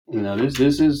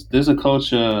there's a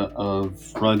culture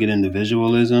of rugged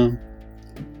individualism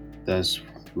that's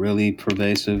really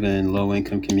pervasive in low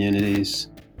income communities.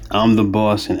 I'm the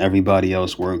boss and everybody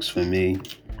else works for me.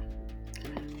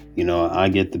 I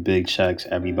get the big checks,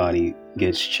 everybody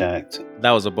gets checked.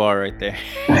 That was a bar right there.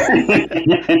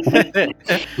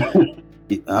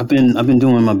 I've been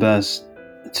doing my best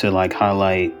to like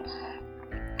highlight,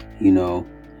 you know,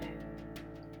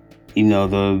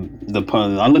 the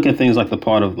part. I look at things like the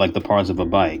parts of a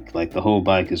bike. Like the whole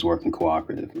bike is working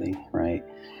cooperatively, right?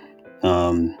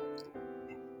 Um,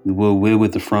 where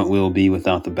would the front wheel be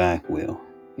without the back wheel?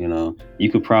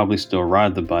 You could probably still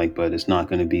ride the bike, but it's not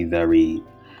going to be very.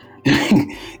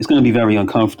 It's going to be very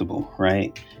uncomfortable,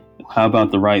 right? How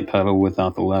about the right pedal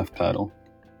without the left pedal?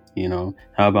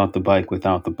 How about the bike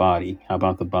without the body? How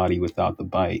about the body without the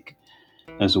bike?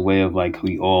 As a way of like,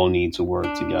 we all need to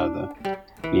work together.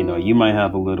 You might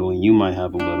have a little and you might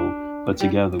have a little, but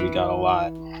together we got a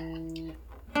lot.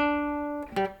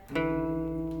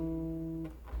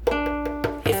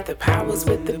 If the power's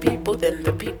with the people, then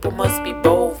the people must be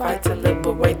bold. Fight to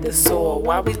liberate the soul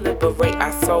while we liberate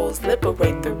our souls.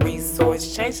 Liberate the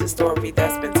resource, change the story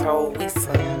that's been told. We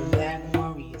say black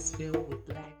warriors filled with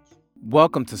black.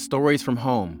 Welcome to Stories from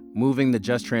Home, Moving the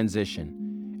Just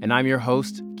Transition. And I'm your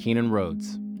host, Keenan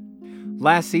Rhodes.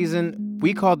 Last season,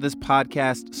 we called this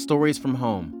podcast Stories from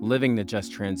Home, Living the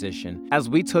Just Transition, as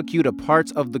we took you to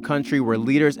parts of the country where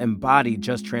leaders embody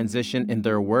just transition in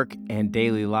their work and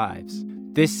daily lives.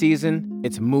 This season,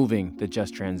 it's Moving the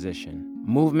Just Transition,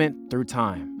 movement through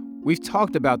time. We've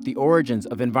talked about the origins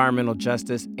of environmental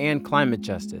justice and climate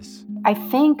justice. I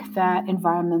think that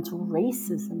environmental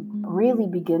racism really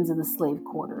begins in the slave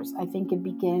quarters. I think it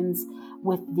begins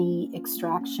with the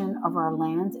extraction of our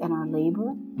land and our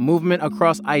labor. Movement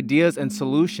across ideas and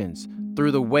solutions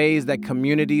through the ways that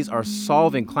communities are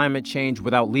solving climate change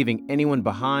without leaving anyone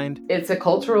behind. It's a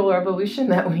cultural revolution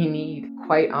that we need,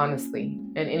 quite honestly.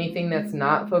 And anything that's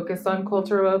not focused on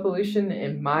cultural revolution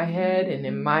in my head and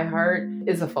in my heart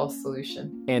is a false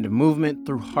solution. And movement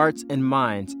through hearts and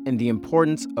minds and the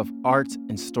importance of art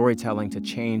and storytelling to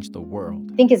change the world.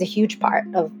 I think is a huge part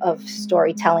of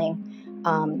storytelling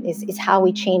is how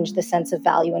we change the sense of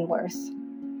value and worth,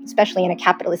 especially in a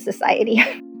capitalist society.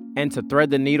 And to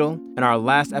thread the needle, in our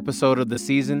last episode of the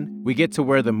season, we get to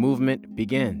where the movement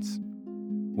begins.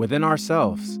 Within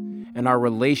ourselves and our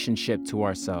relationship to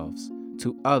ourselves,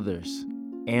 to others,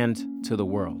 and to the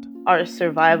world. Our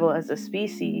survival as a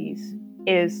species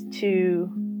is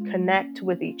to connect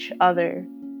with each other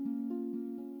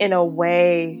in a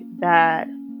way that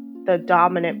the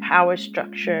dominant power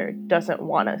structure doesn't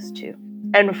want us to.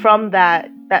 And from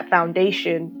that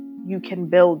foundation, you can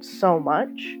build so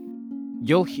much.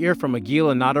 You'll hear from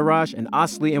Agila Nadaraj and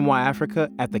Asli Mwa Africa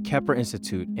at the Khepra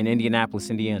Institute in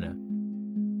Indianapolis, Indiana.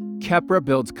 Khepra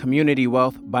builds community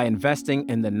wealth by investing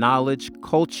in the knowledge,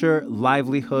 culture,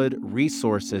 livelihood,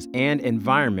 resources, and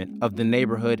environment of the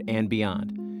neighborhood and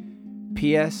beyond.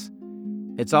 P.S.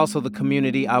 It's also the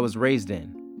community I was raised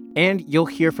in. And you'll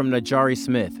hear from Najari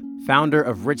Smith, founder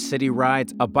of Rich City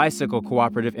Rides, a bicycle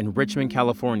cooperative in Richmond,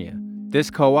 California. This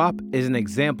co-op is an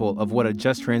example of what a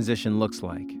just transition looks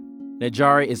like.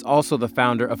 Najari is also the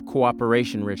founder of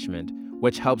Cooperation Richmond,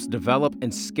 which helps develop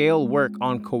and scale work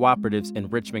on cooperatives in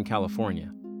Richmond,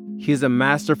 California. He's a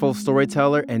masterful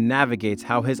storyteller and navigates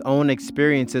how his own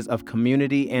experiences of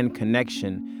community and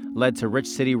connection led to Rich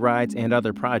City Rides and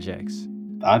other projects.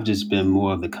 I've just been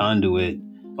more of the conduit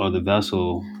or the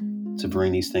vessel to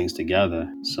bring these things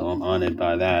together, so I'm honored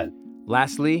by that.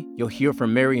 Lastly, you'll hear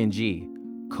from Marion G.,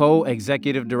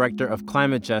 co-executive director of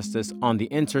climate justice on the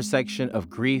intersection of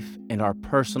grief and our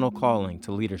personal calling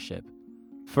to leadership.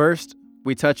 First,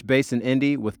 we touch base in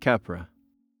Indy with Khepra.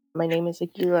 My name is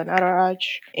Agila Nadaraj,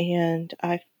 and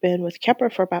I've been with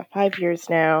Khepra for about 5 years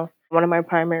now. One of my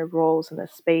primary roles in the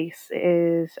space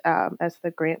is as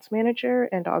the grants manager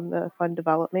and on the fund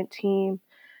development team,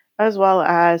 as well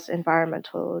as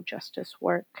environmental justice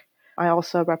work. I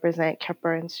also represent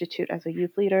Khepra Institute as a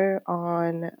youth leader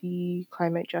on the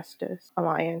Climate Justice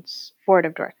Alliance Board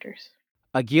of Directors.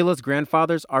 Agila's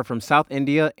grandfathers are from South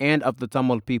India and of the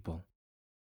Tamil people.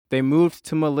 They moved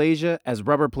to Malaysia as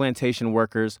rubber plantation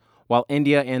workers, while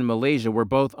India and Malaysia were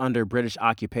both under British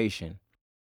occupation.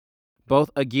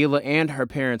 Both Agila and her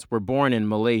parents were born in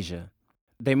Malaysia.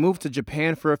 They moved to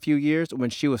Japan for a few years when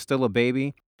she was still a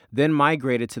baby, then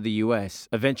migrated to the U.S.,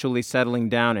 eventually settling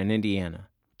down in Indiana.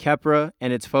 Khepra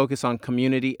and its focus on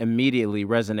community immediately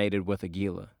resonated with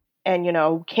Agila. And,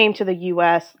 came to the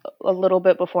U.S. a little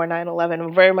bit before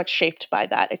 9/11, very much shaped by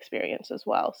that experience as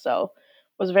well. So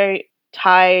was very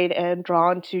tied and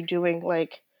drawn to doing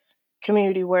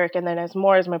community work, and then as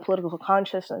my political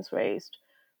consciousness raised,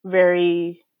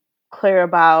 very clear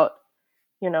about,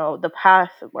 the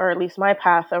path, or at least my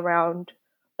path around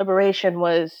liberation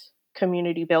was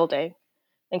community building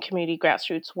and community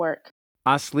grassroots work.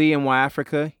 Asli in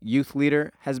Africa, youth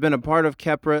leader, has been a part of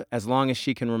Kepra as long as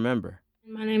she can remember.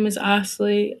 My name is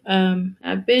Asli.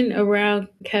 I've been around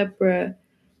Kepra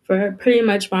for pretty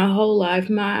much my whole life.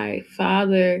 My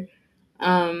father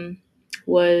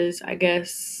was, I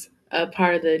guess, a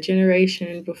part of the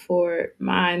generation before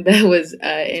mine that was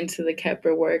into the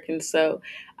Kepler work. And so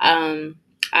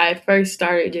I first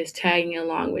started just tagging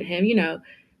along with him,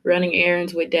 running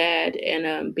errands with dad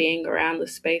and being around the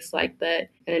space like that.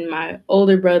 And then my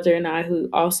older brother and I, who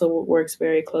also works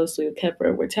very closely with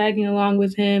Kepler, were tagging along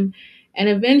with him. And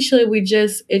eventually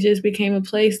it just became a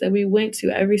place that we went to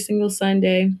every single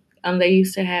Sunday. They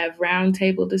used to have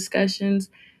roundtable discussions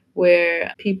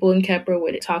where people in Kepler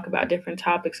would talk about different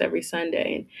topics every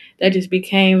Sunday. And that just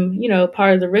became,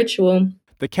 part of the ritual.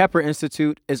 The Kepler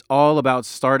Institute is all about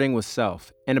starting with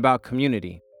self and about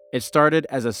community. It started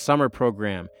as a summer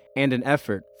program and an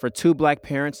effort for 2 Black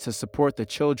parents to support the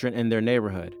children in their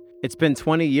neighborhood. It's been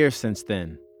 20 years since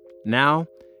then. Now,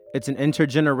 it's an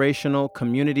intergenerational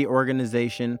community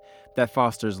organization that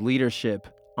fosters leadership,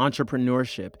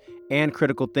 entrepreneurship, and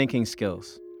critical thinking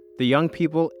skills. The young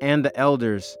people and the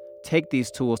elders take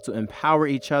these tools to empower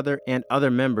each other and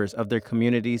other members of their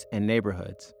communities and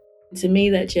neighborhoods. To me,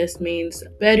 that just means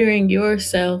bettering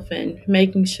yourself and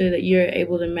making sure that you're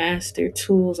able to master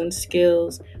tools and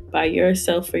skills by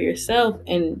yourself for yourself.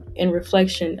 And in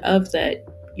reflection of that,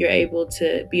 you're able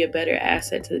to be a better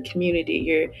asset to the community.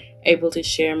 You're able to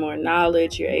share more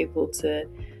knowledge. You're able to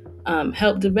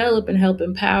help develop and help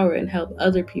empower and help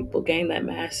other people gain that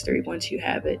mastery once you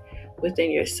have it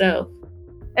within yourself.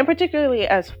 And particularly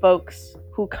as folks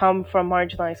who come from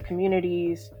marginalized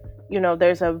communities,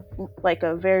 there's a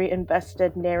very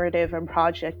invested narrative and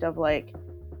project of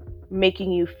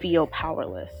making you feel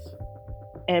powerless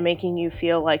and making you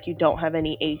feel like you don't have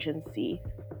any agency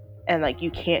and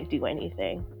you can't do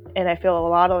anything. And I feel a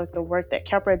lot of the work that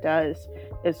Kepra does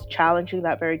is challenging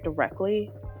that very directly.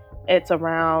 It's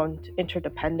around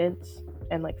interdependence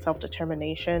and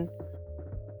self-determination.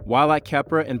 While at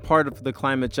Kepra and part of the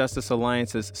Climate Justice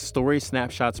Alliance's Story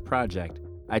Snapshots project,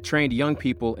 I trained young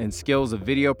people in skills of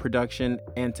video production,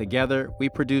 and together we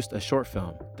produced a short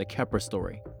film, The Kepra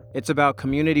Story. It's about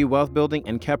community wealth building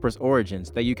and Kepra's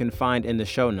origins that you can find in the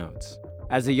show notes.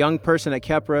 As a young person at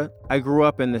Kepra, I grew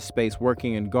up in this space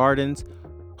working in gardens,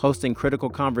 hosting critical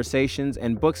conversations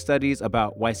and book studies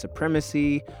about white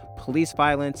supremacy, police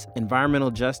violence, environmental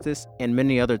justice, and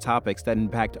many other topics that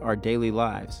impact our daily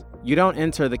lives. You don't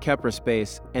enter the Kepra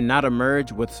space and not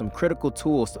emerge with some critical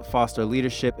tools to foster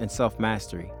leadership and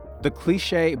self-mastery. The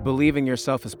cliche believing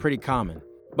yourself is pretty common,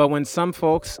 but when some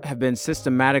folks have been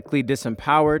systematically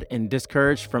disempowered and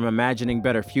discouraged from imagining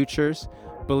better futures,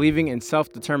 believing in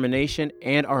self-determination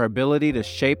and our ability to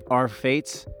shape our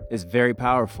fates is very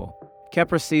powerful.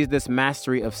 Kepra sees this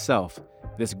mastery of self,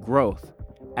 this growth,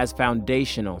 as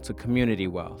foundational to community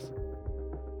wealth.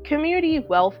 Community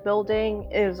wealth building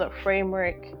is a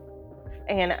framework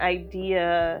and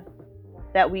idea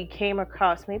that we came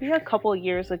across maybe a couple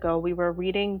years ago. We were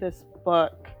reading this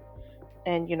book,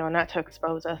 and not to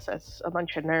expose us as a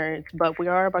bunch of nerds, but we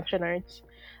are a bunch of nerds.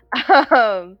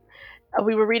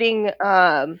 We were reading,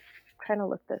 trying to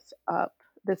look this up,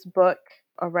 this book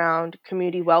around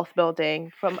community wealth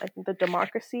building from, I think, the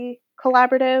Democracy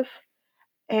Collaborative.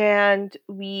 And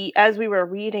as we were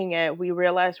reading it, we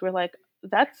realized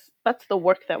that's the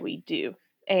work that we do.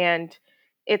 And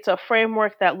it's a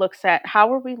framework that looks at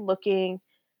how are we looking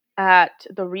at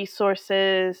the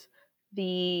resources,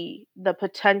 the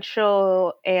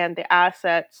potential, and the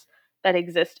assets that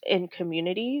exist in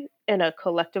community in a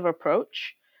collective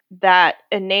approach that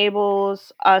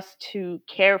enables us to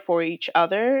care for each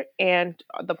other and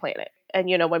the planet. And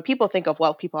when people think of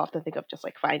wealth, people often think of just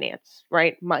finance,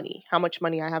 right? Money, how much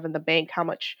money I have in the bank, how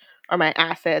much are my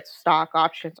assets, stock,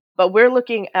 options. But we're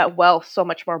looking at wealth so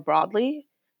much more broadly,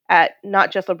 at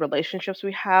not just the relationships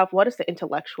we have, what is the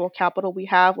intellectual capital we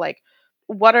have?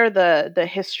 What are the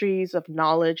histories of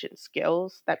knowledge and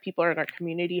skills that people in our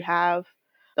community have?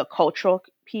 The cultural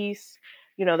piece.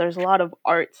 There's a lot of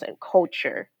arts and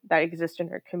culture that exist in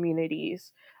our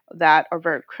communities that are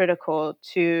very critical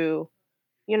to,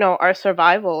 our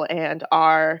survival and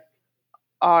our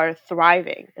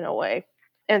thriving in a way.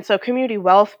 And so community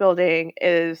wealth building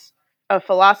is a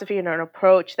philosophy and an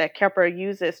approach that Kepra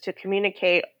uses to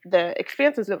communicate the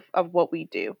expanses of what we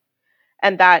do.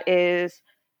 And that is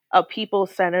a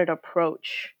people-centered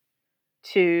approach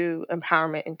to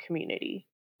empowerment and community.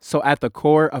 So, at the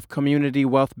core of community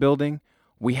wealth building,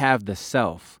 we have the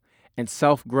self and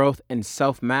self growth and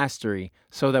self mastery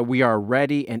so that we are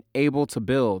ready and able to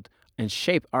build and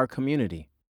shape our community.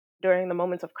 During the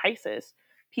moments of crisis,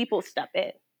 people step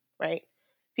in, right?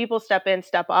 People step in,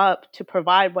 step up to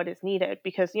provide what is needed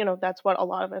because, that's what a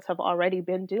lot of us have already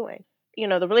been doing.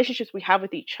 The relationships we have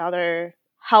with each other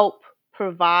help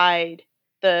provide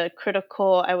the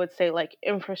critical, I would say, like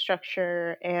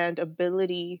infrastructure and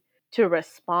ability to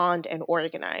respond and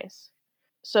organize.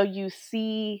 So you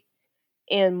see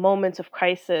in moments of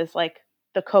crisis like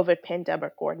the COVID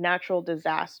pandemic or natural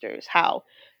disasters, how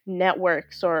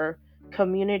networks or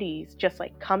communities just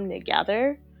like come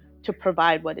together to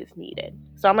provide what is needed.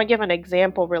 So I'm gonna give an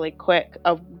example really quick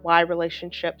of why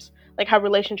relationships, like how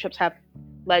relationships have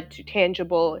led to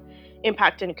tangible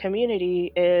impact in a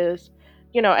community is,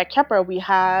 at Kepra we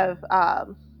have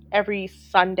every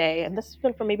Sunday, and this has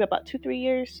been for maybe about 2-3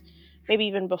 years, maybe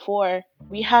even before,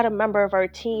 we had a member of our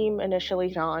team initially,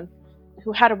 John,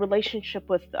 who had a relationship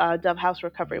with Dove House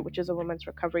Recovery, which is a women's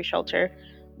recovery shelter,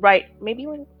 right? Maybe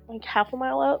like half a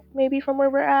mile up, maybe from where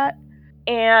we're at.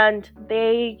 And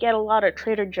they get a lot of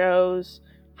Trader Joe's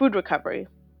food recovery.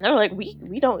 And they're like,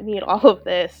 we don't need all of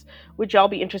this. Would y'all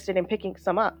be interested in picking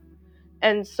some up?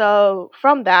 And so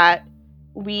from that,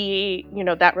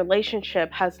 that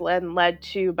relationship has led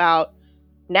to about,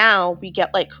 now we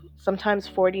get like sometimes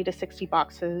 40 to 60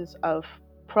 boxes of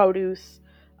produce,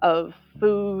 of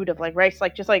food, of like rice,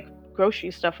 like just like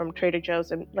grocery stuff from Trader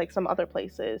Joe's and like some other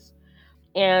places.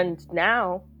 And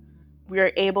now we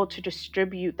are able to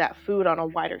distribute that food on a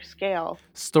wider scale.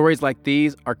 Stories like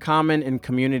these are common in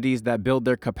communities that build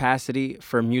their capacity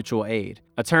for mutual aid,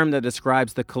 a term that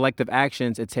describes the collective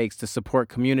actions it takes to support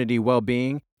community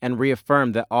well-being and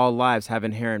reaffirm that all lives have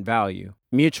inherent value.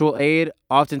 Mutual aid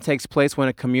often takes place when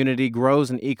a community grows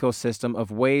an ecosystem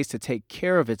of ways to take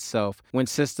care of itself when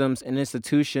systems and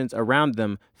institutions around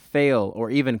them fail or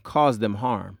even cause them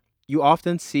harm. You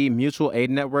often see mutual aid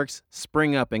networks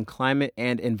spring up in climate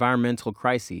and environmental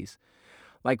crises,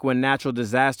 like when natural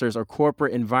disasters or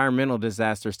corporate environmental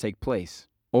disasters take place,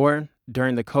 or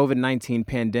during the COVID-19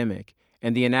 pandemic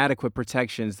and the inadequate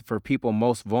protections for people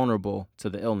most vulnerable to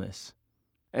the illness.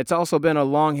 It's also been a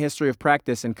long history of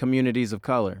practice in communities of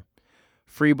color.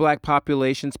 Free Black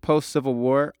populations post-Civil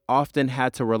War often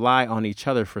had to rely on each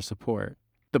other for support.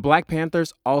 The Black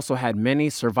Panthers also had many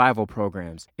survival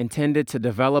programs intended to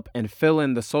develop and fill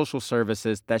in the social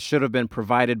services that should have been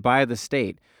provided by the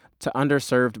state to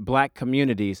underserved Black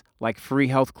communities, like free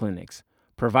health clinics,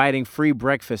 providing free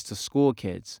breakfast to school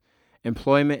kids,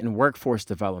 employment and workforce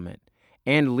development,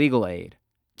 and legal aid,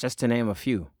 just to name a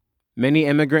few. Many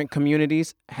immigrant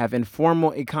communities have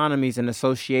informal economies and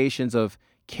associations of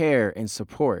care and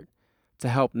support to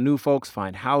help new folks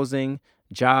find housing,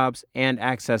 jobs, and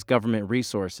access government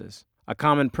resources. A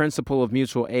common principle of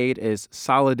mutual aid is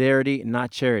solidarity,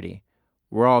 not charity.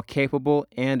 We're all capable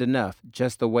and enough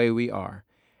just the way we are,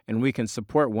 and we can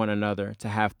support one another to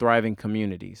have thriving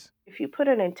communities. If you put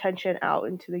an intention out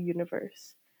into the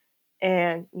universe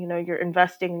and, you're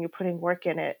investing and you're putting work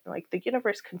in it, like the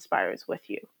universe conspires with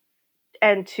you.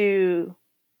 And to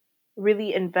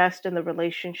really invest in the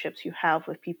relationships you have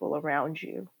with people around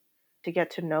you, to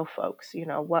get to know folks,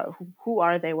 who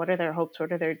are they, what are their hopes,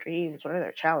 what are their dreams, what are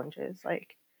their challenges,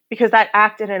 like, because that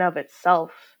act in and of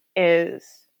itself is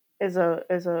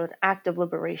an act of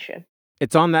liberation.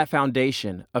 It's on that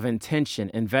foundation of intention,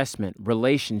 investment,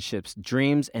 relationships,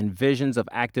 dreams, and visions of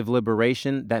active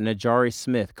liberation that Najari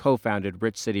Smith co-founded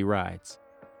Rich City Rides.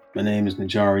 My name is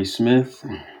Najari Smith,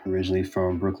 originally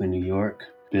from Brooklyn, New York.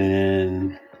 Been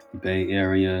in the Bay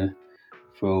Area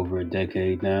for over a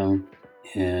decade now,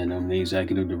 and I'm the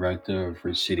executive director of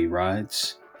Rich City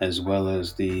Rides, as well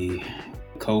as the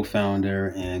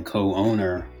co-founder and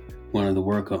co-owner, one of the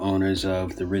worker owners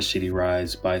of the Rich City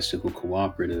Rides Bicycle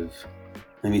Cooperative.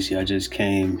 Let me see, I just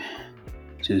came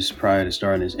just prior to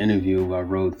starting this interview. I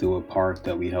rode through a park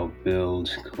that we helped build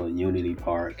called Unity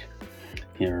Park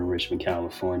here in Richmond,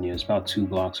 California. It's about 2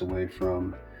 blocks away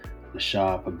from the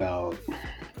shop, about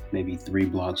maybe 3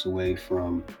 blocks away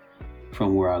from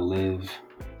where I live.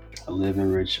 I live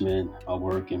in Richmond, I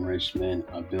work in Richmond,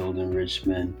 I build in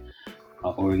Richmond, I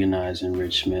organize in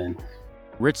Richmond.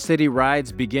 Rich City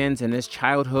Rides begins in his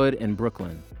childhood in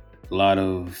Brooklyn. A lot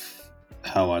of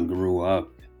how I grew up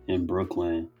in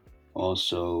Brooklyn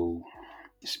also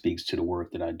speaks to the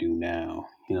work that I do now.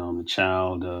 I'm a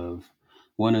child of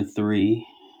one of 3.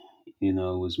 It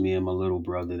was me and my little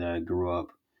brother that grew up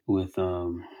with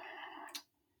my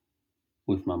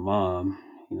mom.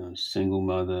 Single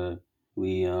mother.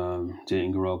 We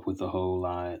didn't grow up with a whole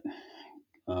lot.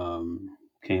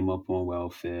 came up on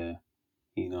welfare.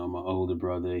 My older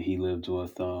brother, he lived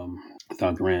with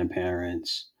our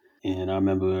grandparents. And I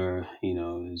remember,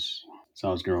 as I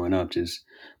was growing up, just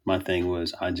my thing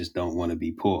was, I just don't want to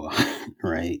be poor,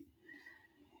 right?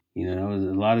 That was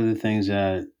a lot of the things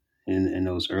that in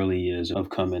those early years of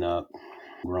coming up,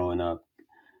 growing up,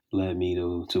 led me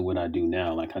to what I do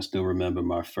now. Like I still remember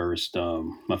my first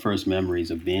memories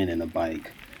of being in a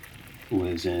bike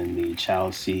was in the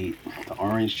child seat, the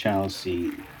orange child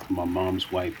seat, my mom's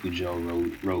white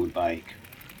Peugeot road bike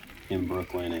in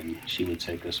Brooklyn, and she would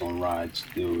take us on rides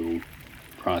through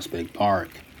Prospect Park.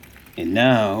 And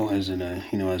now, as an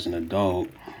adult,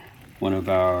 one of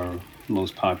our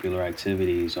most popular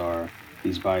activities are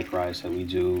these bike rides that we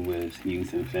do with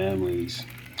youth and families,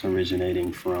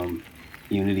 originating from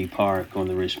Unity Park on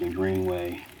the Richmond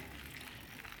Greenway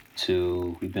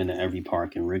to we've been to every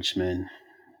park in Richmond.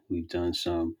 We've done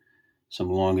some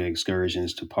longer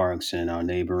excursions to parks in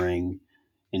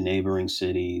neighboring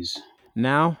cities.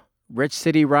 Now, Rich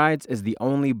City Rides is the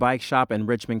only bike shop in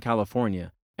Richmond,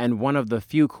 California, and one of the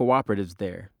few cooperatives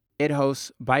there. It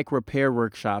hosts bike repair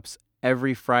workshops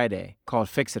every Friday called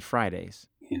Fix It Fridays.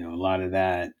 A lot of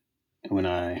that when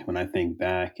I think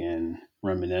back and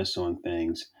reminisce on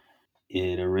things,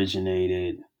 it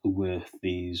originated with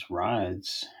these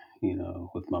rides,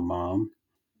 with my mom.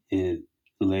 It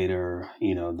later,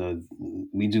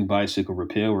 we do bicycle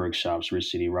repair workshops.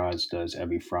 Rich City Rides does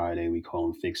every Friday. We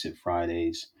call them Fix It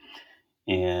Fridays.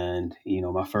 And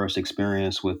my first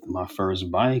experience with my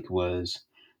first bike was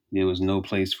there was no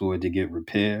place for it to get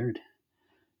repaired.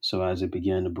 So as it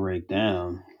began to break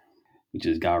down, we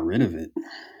just got rid of it.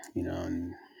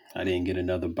 And I didn't get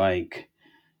another bike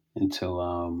until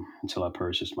I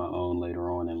purchased my own later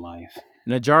on in life.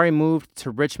 Najari moved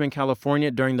to Richmond, California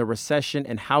during the recession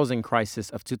and housing crisis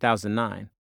of 2009.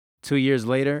 2 years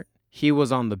later, he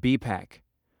was on the BPAC,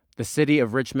 the City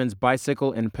of Richmond's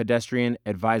Bicycle and Pedestrian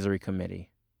Advisory Committee.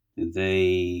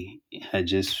 They had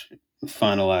just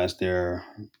finalized their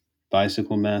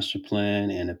bicycle master plan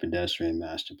and a pedestrian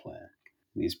master plan.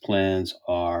 These plans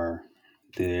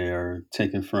they're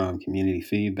taken from community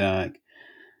feedback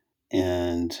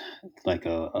and like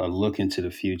a look into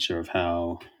the future of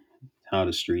how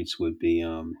the streets would be,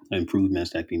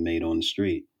 improvements that could be made on the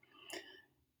street.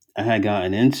 I had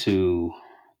gotten into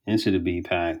the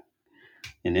BPAC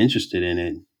and interested in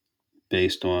it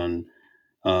based on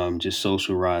just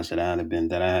social rides that I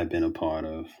had been a part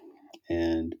of.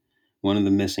 And one of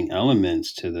the missing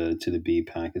elements to the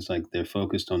BPAC is like they're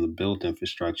focused on the built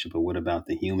infrastructure, but what about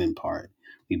the human part?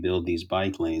 We build these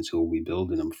bike lanes. Who are we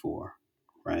building them for,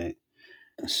 right?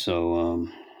 So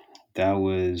that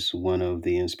was one of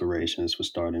the inspirations for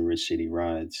starting Rich City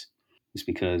Rides. It's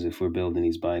because if we're building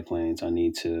these bike lanes, I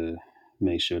need to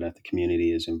make sure that the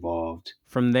community is involved.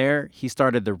 From there, he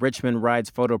started the Richmond Rides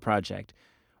Photo Project,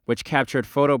 which captured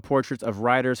photo portraits of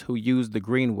riders who used the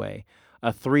Greenway,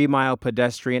 a 3-mile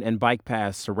pedestrian and bike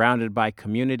path surrounded by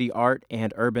community art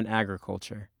and urban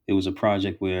agriculture. It was a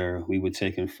project where we were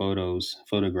taking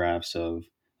photographs of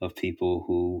people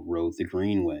who rode the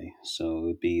Greenway. So it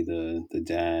would be the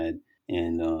dad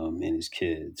and his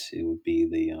kids. It would be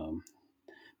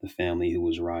the family who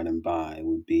was riding by. It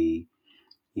would be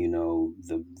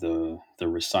the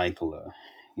recycler,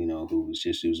 who was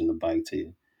just using the bike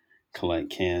to collect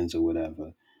cans or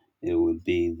whatever. It would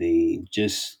be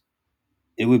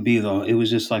it was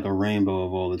just like a rainbow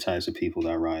of all the types of people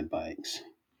that ride bikes.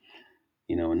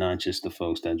 Not just the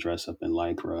folks that dress up in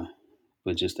Lycra,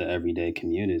 but just the everyday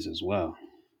commuters as well.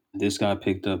 This got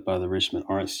picked up by the Richmond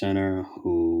Arts Center,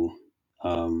 who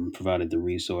provided the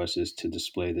resources to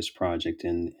display this project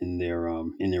in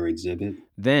their exhibit.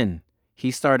 Then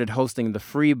he started hosting the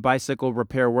free bicycle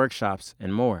repair workshops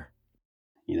and more.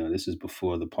 This is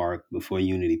before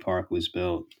Unity Park was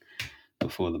built,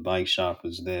 before the bike shop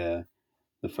was there.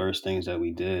 The first things that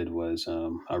we did was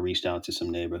I reached out to some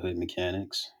neighborhood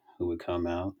mechanics who would come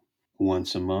out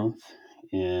once a month,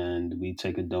 and we'd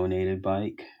take a donated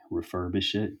bike,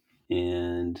 refurbish it,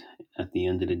 and at the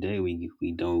end of the day, we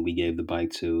gave the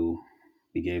bike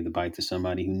to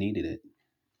somebody who needed it.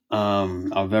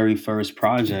 Our very first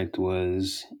project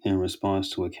was in response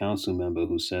to a council member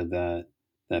who said that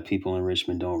people in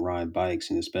Richmond don't ride bikes,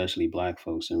 and especially Black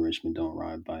folks in Richmond don't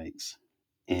ride bikes,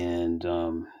 and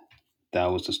that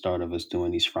was the start of us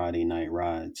doing these Friday night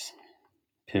rides,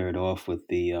 paired off with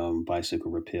the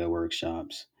bicycle repair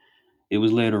workshops. It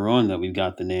was later on that we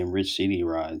got the name Rich City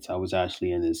Rides. I was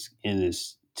actually in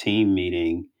this team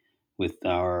meeting with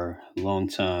our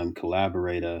longtime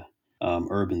collaborator,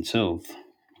 Urban Tilth,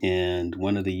 and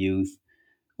one of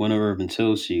Urban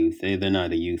Tilth's youth. They're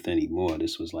not a youth anymore.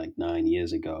 This was like 9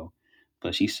 years ago,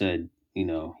 But she said,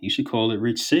 you should call it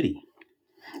Rich City,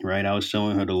 right? I was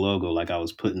showing her the logo, like I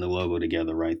was putting the logo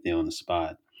together right there on the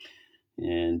spot.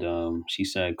 And she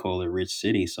said, call it Rich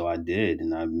City. So I did.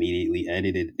 And I immediately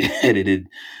edited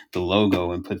the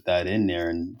logo and put that in there.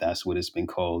 And that's what it's been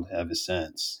called ever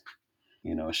since.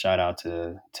 Shout out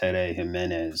to Tere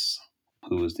Jimenez,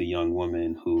 who was the young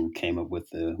woman who came up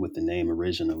with the name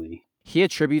originally. He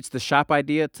attributes the shop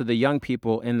idea to the young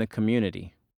people in the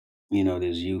community.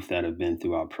 There's youth that have been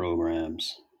through our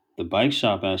programs. The bike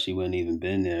shop actually wouldn't even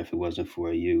been there if it wasn't for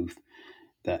a youth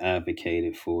that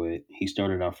advocated for it. He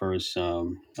started our first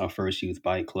youth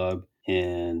bike club,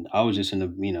 and I was just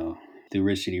through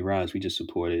Rich City Rides, we just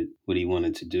supported what he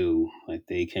wanted to do. Like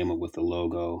they came up with the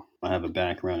logo. I have a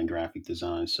background in graphic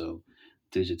design, so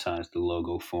digitized the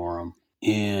logo for him.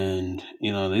 And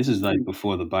this is like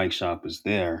before the bike shop was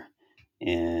there,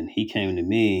 and he came to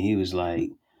me. He was like,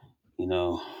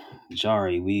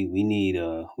 Jari, we need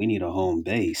a home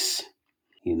base.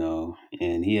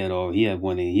 And he had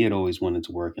always wanted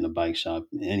to work in a bike shop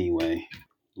anyway.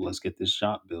 Let's get this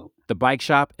shop built. The bike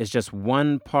shop is just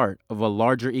one part of a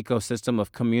larger ecosystem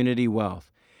of community wealth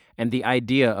and the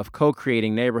idea of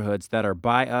co-creating neighborhoods that are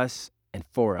by us and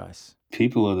for us.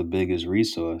 People are the biggest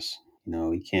resource.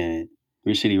 We can't.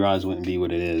 Rich City Rides wouldn't be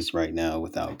what it is right now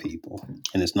without people,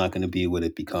 and it's not going to be what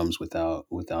it becomes without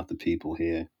the people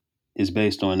here. It's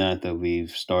based on that we've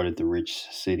started the Rich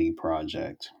City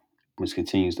Project, which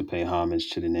continues to pay homage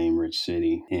to the name Rich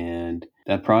City. And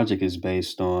that project is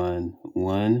based on,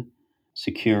 one,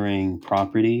 securing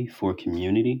property for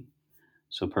community.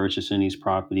 So purchasing these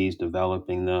properties,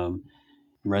 developing them,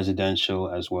 residential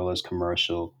as well as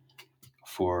commercial,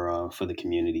 for the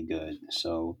community good.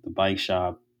 So the bike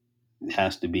shop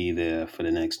has to be there for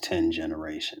the next 10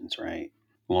 generations, right?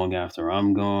 Long after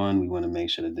I'm gone, we want to make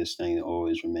sure that this thing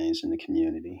always remains in the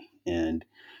community. And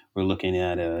we're looking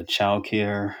at a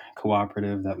childcare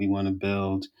cooperative that we want to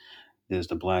build. There's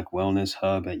the Black Wellness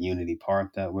Hub at Unity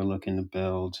Park that we're looking to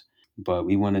build. But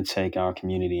we want to take our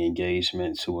community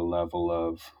engagement to a level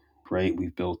of, great,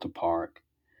 we've built the park,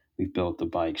 we've built the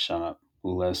bike shop,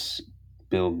 let's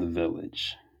build the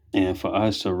village. And for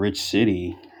us, a rich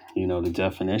city, the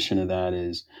definition of that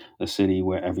is a city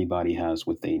where everybody has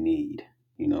what they need,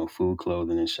 food,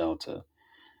 clothing, and shelter,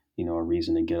 a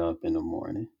reason to get up in the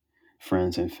morning,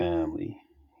 friends and family,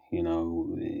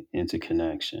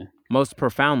 interconnection. Most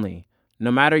profoundly,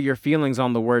 no matter your feelings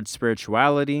on the word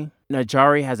spirituality,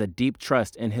 Najari has a deep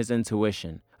trust in his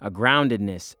intuition, a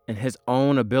groundedness in his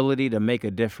own ability to make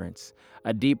a difference,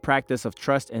 a deep practice of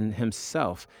trust in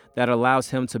himself that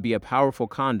allows him to be a powerful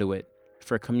conduit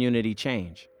for community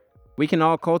change. We can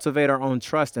all cultivate our own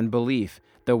trust and belief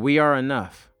that we are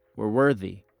enough, we're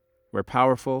worthy, we're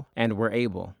powerful, and we're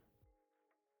able.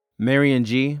 Marion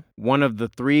G., one of the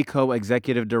 3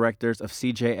 co-executive directors of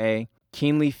CJA,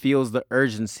 keenly feels the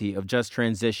urgency of just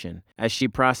transition as she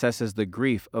processes the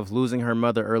grief of losing her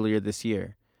mother earlier this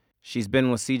year. She's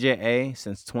been with CJA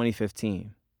since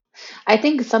 2015. I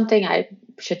think something I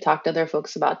should talk to other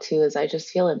folks about too is I just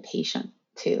feel impatient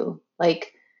too.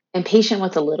 Like impatient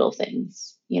with the little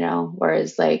things,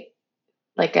 whereas I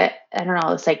don't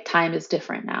know, it's like time is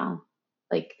different now.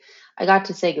 Like I got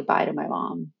to say goodbye to my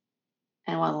mom.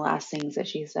 And one of the last things that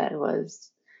she said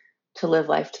was to live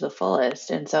life to the fullest.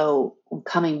 And so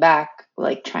coming back,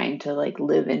 trying to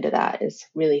live into that is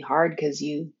really hard because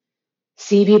you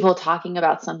see people talking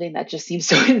about something that just seems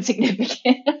so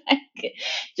insignificant.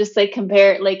 Just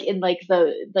compare in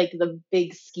the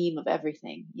big scheme of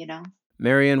everything,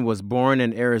 Marion was born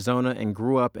in Arizona and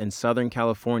grew up in Southern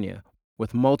California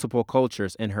with multiple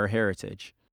cultures in her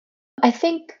heritage. I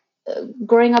think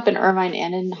growing up in Irvine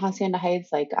and in Hacienda Heights,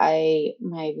 I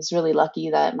was really lucky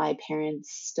that my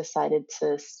parents decided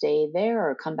to stay there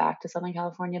or come back to Southern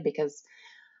California because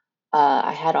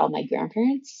I had all my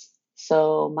grandparents.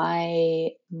 So my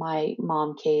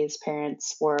mom Kay's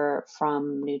parents were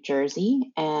from New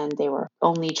Jersey, and they were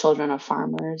only children of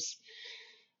farmers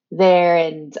there,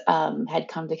 and had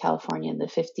come to California in the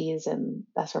 50s, and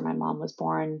that's where my mom was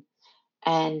born.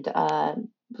 And it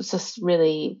was just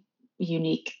really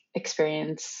unique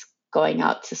experience going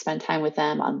out to spend time with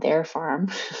them on their farm.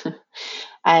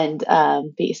 And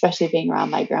especially being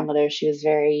around my grandmother, she was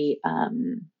very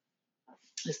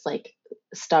just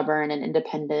stubborn and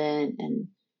independent, and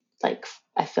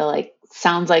I feel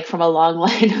sounds like from a long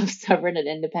line of stubborn and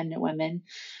independent women.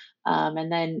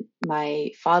 And then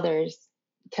my father's,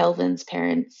 Kelvin's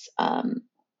parents,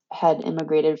 had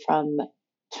immigrated from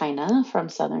China, from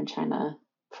southern China,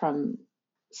 from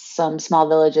some small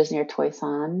villages near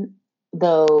Toisan,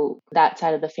 though that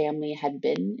side of the family had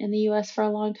been in the U.S. for a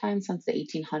long time, since the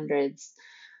 1800s.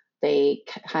 they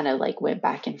kind of like went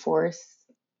back and forth.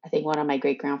 I think one of my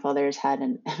great grandfathers had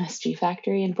an MSG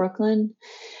factory in Brooklyn,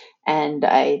 and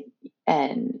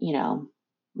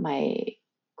my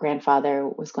grandfather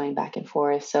was going back and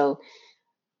forth. So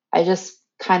I just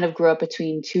kind of grew up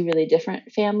between two really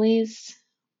different families,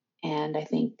 and I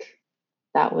think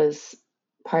that was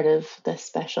part of the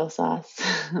special sauce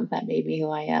that made me who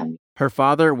I am. Her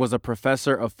father was a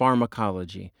professor of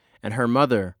pharmacology, and her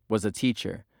mother was a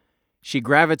teacher. She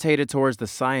gravitated towards the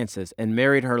sciences and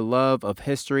married her love of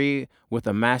history with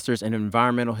a master's in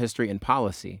environmental history and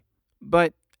policy.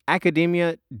 But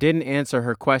academia didn't answer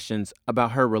her questions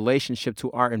about her relationship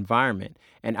to our environment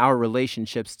and our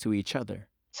relationships to each other.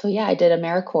 So yeah, I did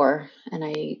AmeriCorps, and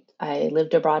I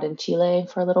lived abroad in Chile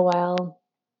for a little while,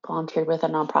 volunteered with a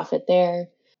nonprofit there,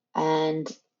 and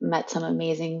met some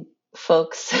amazing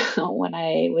folks when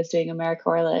I was doing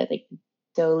AmeriCorps, like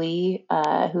Dolly,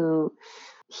 who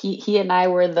he and I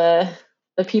were the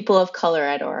people of color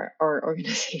at our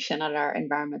organization, at our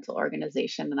environmental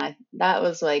organization, and that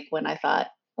was like when I thought,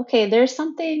 okay, there's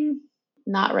something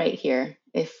not right here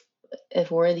if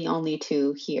we're the only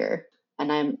two here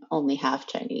and I'm only half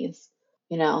Chinese.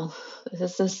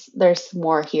 There's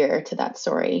more here to that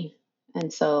story.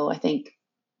 And so I think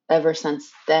ever since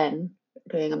then,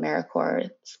 doing AmeriCorps,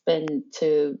 it's been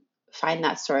to find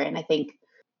that story. And I think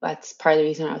that's part of the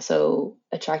reason I was so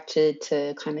attracted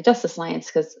to Climate Justice Alliance,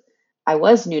 because I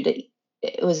was new to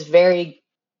it. Was very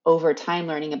over time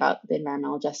learning about the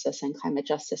environmental justice and climate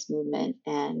justice movement.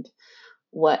 And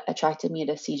what attracted me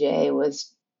to CJA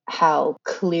was how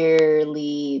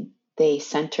clearly they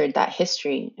centered that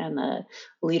history and the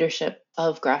leadership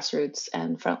of grassroots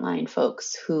and frontline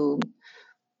folks who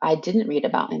I didn't read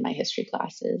about in my history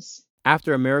classes.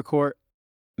 After AmeriCorps,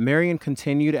 Marian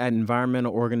continued at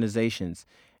environmental organizations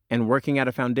and working at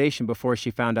a foundation before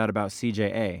she found out about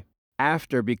CJA,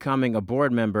 after becoming a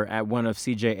board member at one of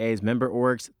CJA's member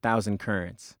orgs, Thousand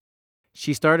Currents.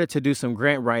 She started to do some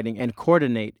grant writing and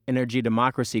coordinate energy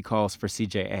democracy calls for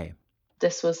CJA.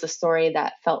 This was the story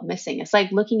that felt missing. It's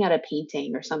like looking at a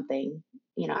painting or something.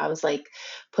 I was like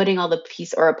putting all the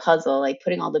pieces, or a puzzle, like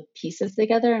putting all the pieces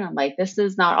together. And I'm like, this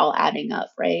is not all adding up,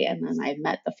 right? And then I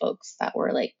met the folks that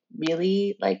were like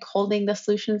really like holding the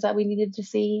solutions that we needed to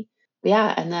see.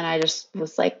 Yeah. And then I just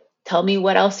was like, tell me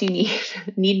what else you need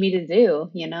me to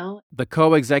do, The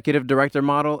co-executive director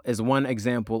model is one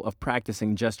example of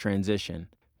practicing just transition.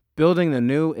 Building the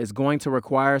new is going to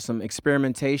require some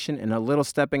experimentation and a little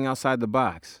stepping outside the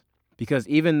box. Because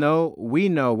even though we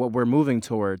know what we're moving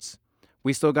towards,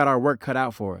 we still got our work cut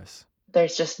out for us.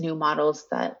 There's just new models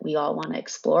that we all want to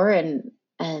explore.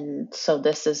 And so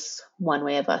this is one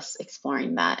way of us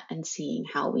exploring that and seeing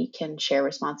how we can share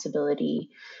responsibility,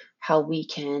 how we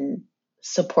can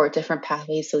support different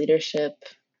pathways to leadership,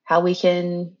 how we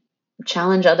can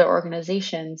challenge other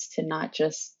organizations to not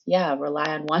just, rely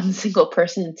on one single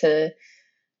person to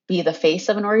be the face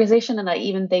of an organization. And I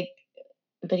even think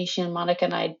Benicia and Monica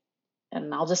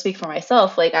and I'll just speak for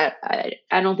myself, like I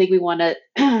don't think we want to,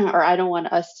 or I don't want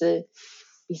us to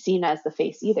be seen as the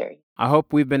face either. I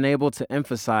hope we've been able to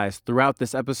emphasize throughout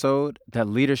this episode that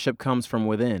leadership comes from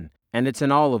within, and it's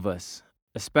in all of us,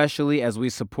 especially as we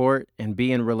support and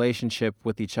be in relationship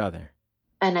with each other.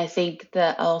 And I think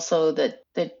that also the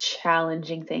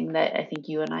challenging thing that I think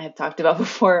you and I have talked about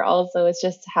before also is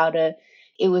just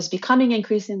it was becoming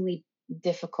increasingly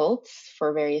difficult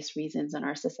for various reasons in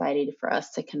our society for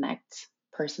us to connect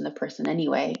person to person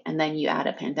anyway. And then you add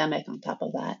a pandemic on top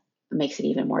of that, it makes it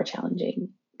even more challenging.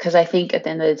 Because I think at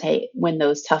the end of the day, when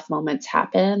those tough moments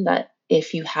happen, that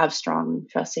if you have strong,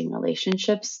 trusting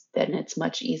relationships, then it's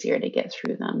much easier to get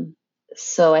through them.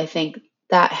 So I think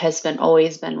that has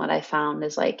always been what I found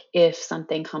is like, if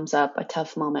something comes up, a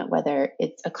tough moment, whether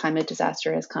it's a climate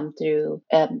disaster has come through,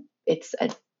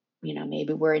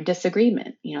 maybe we're in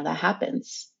disagreement, that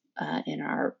happens in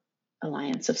our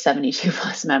alliance of 72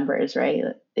 plus members, right?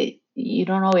 You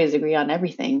don't always agree on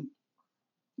everything,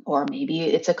 or maybe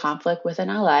it's a conflict with an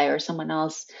ally or someone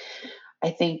else. I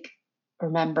think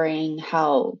remembering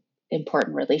how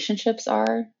important relationships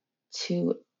are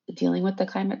to dealing with the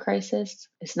climate crisis.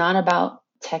 It's not about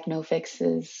techno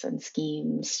fixes and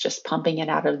schemes, just pumping it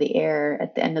out of the air.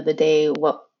 At the end of the day,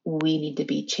 what we need to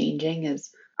be changing is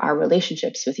our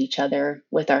relationships with each other,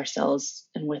 with ourselves,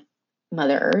 and with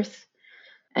Mother Earth.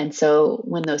 And so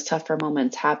when those tougher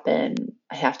moments happen,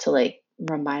 I have to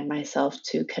remind myself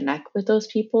to connect with those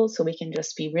people so we can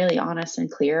just be really honest and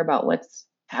clear about what's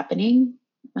happening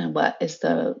and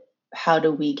how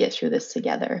do we get through this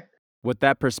together. With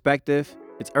that perspective,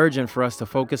 it's urgent for us to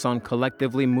focus on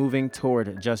collectively moving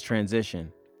toward just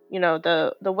transition.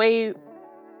 The way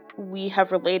we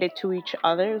have related to each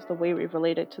other is the way we've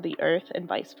related to the earth and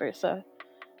vice versa.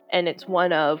 And it's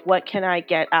one of, what can I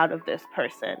get out of this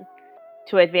person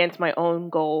to advance my own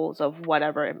goals of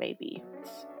whatever it may be.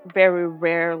 It's very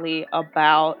rarely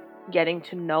about getting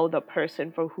to know the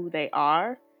person for who they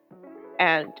are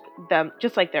and them,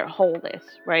 just like their wholeness,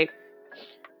 right?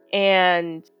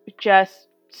 And just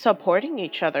supporting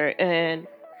each other. And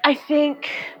I think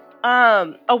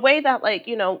a way that, like,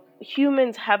 you know,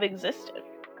 humans have existed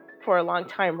for a long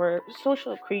time. We're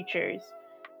social creatures.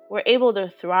 We're able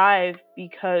to thrive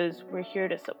because we're here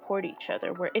to support each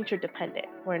other. We're interdependent.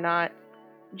 We're not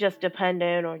just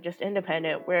dependent or just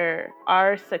independent, where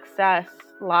our success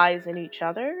lies in each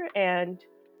other and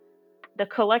the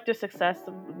collective success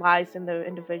lies in the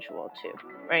individual too,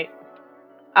 right?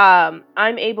 I'm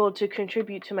able to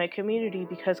contribute to my community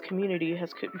because community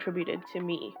has contributed to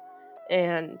me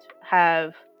and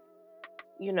have,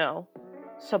 you know,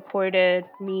 supported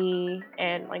me.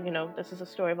 And, like, you know, this is a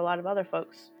story of a lot of other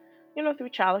folks, you know, through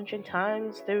challenging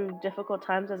times, through difficult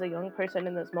times as a young person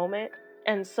in this moment.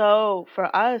 And so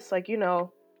for us, like, you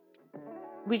know,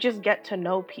 we just get to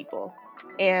know people,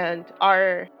 and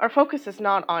our focus is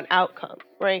not on outcome,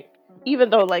 right?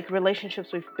 Even though, like,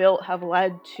 relationships we've built have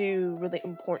led to really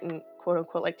important, quote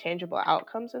unquote, like, tangible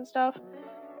outcomes and stuff,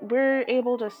 we're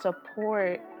able to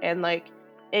support and, like,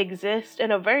 exist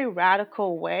in a very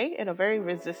radical way, in a very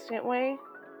resistant way,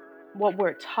 what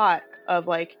we're taught of,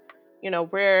 like, you know,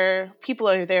 where people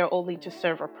are there only to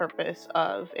serve a purpose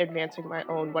of advancing my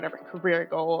own whatever career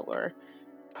goal or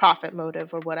profit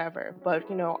motive or whatever. But,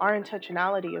 you know, our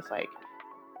intentionality is like,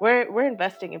 we're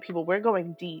investing in people. We're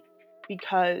going deep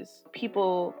because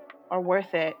people are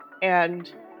worth it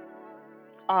and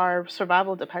our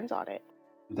survival depends on it.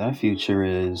 That future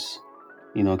is,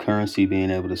 you know, currency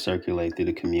being able to circulate through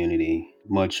the community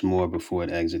much more before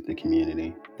it exits the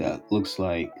community. That looks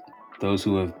like those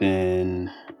who have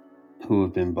been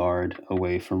barred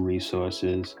away from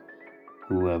resources,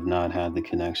 who have not had the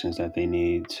connections that they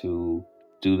need to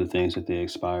do the things that they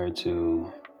aspire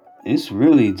to. It's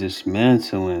really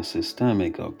dismantling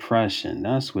systemic oppression.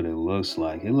 That's what it looks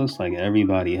like. It looks like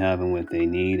everybody having what they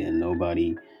need and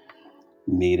nobody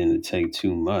needing to take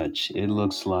too much. It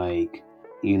looks like,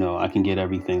 you know, I can get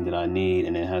everything that I need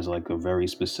and it has like a very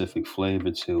specific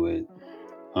flavor to it.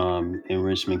 In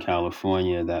Richmond,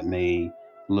 California, that may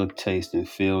look, taste, and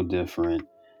feel different.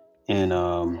 In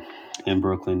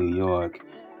Brooklyn, New York,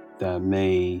 that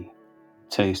may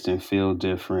taste and feel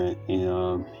different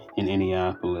in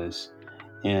Indianapolis.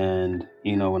 And,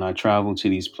 you know, when I travel to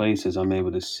these places, I'm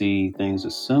able to see things are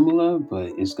similar,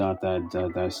 but it's got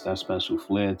that special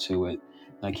flair to it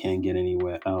I can't get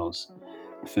anywhere else.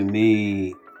 For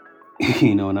me,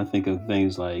 you know, when I think of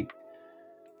things like,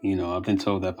 you know, I've been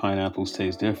told that pineapples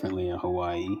taste differently in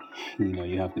Hawaii. You know,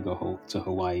 you have to go to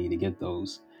Hawaii to get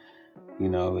those. You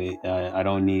know, I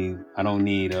don't need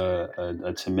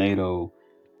a tomato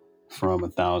from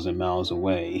 1,000 miles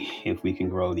away if we can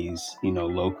grow these, you know,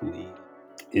 locally.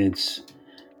 It's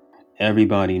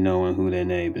everybody knowing who their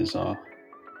neighbors are.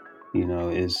 You know,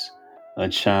 is a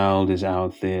child is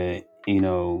out there, you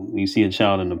know, you see a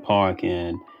child in the park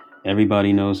and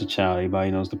everybody knows the child,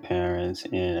 everybody knows the parents,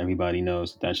 and everybody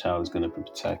knows that child is going to be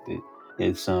protected.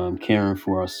 It's caring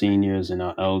for our seniors and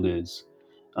our elders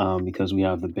because we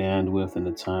have the bandwidth and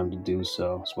the time to do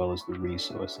so, as well as the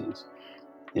resources.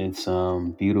 It's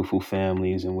beautiful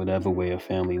families in whatever way a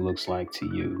family looks like to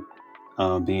you.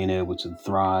 Being able to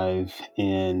thrive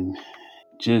in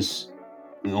just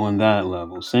on that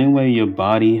level. Same way your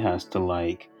body has to,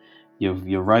 like,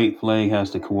 your right leg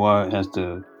has to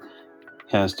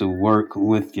work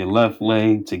with your left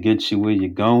leg to get you where you're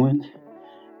going.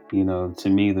 You know, to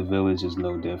me, the village is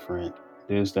no different.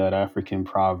 There's that African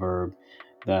proverb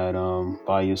that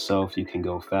by yourself you can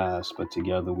go fast, but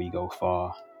together we go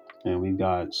far. And we've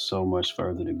got so much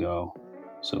further to go.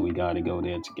 So we got to go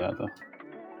there together.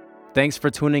 Thanks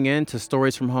for tuning in to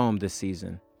Stories from Home this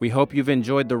season. We hope you've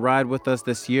enjoyed the ride with us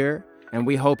this year, and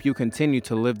we hope you continue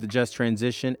to live the just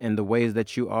transition in the ways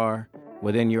that you are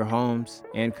within your homes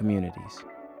and communities.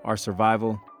 Our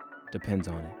survival depends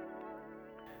on it.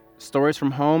 Stories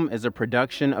from Home is a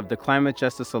production of the Climate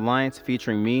Justice Alliance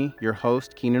featuring me, your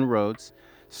host, Keenan Rhodes,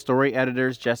 story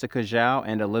editors Jessica Zhao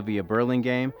and Olivia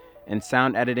Burlingame, and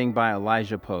sound editing by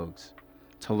Elijah Pogues.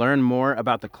 To learn more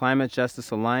about the Climate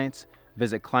Justice Alliance,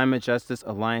 visit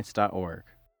climatejusticealliance.org.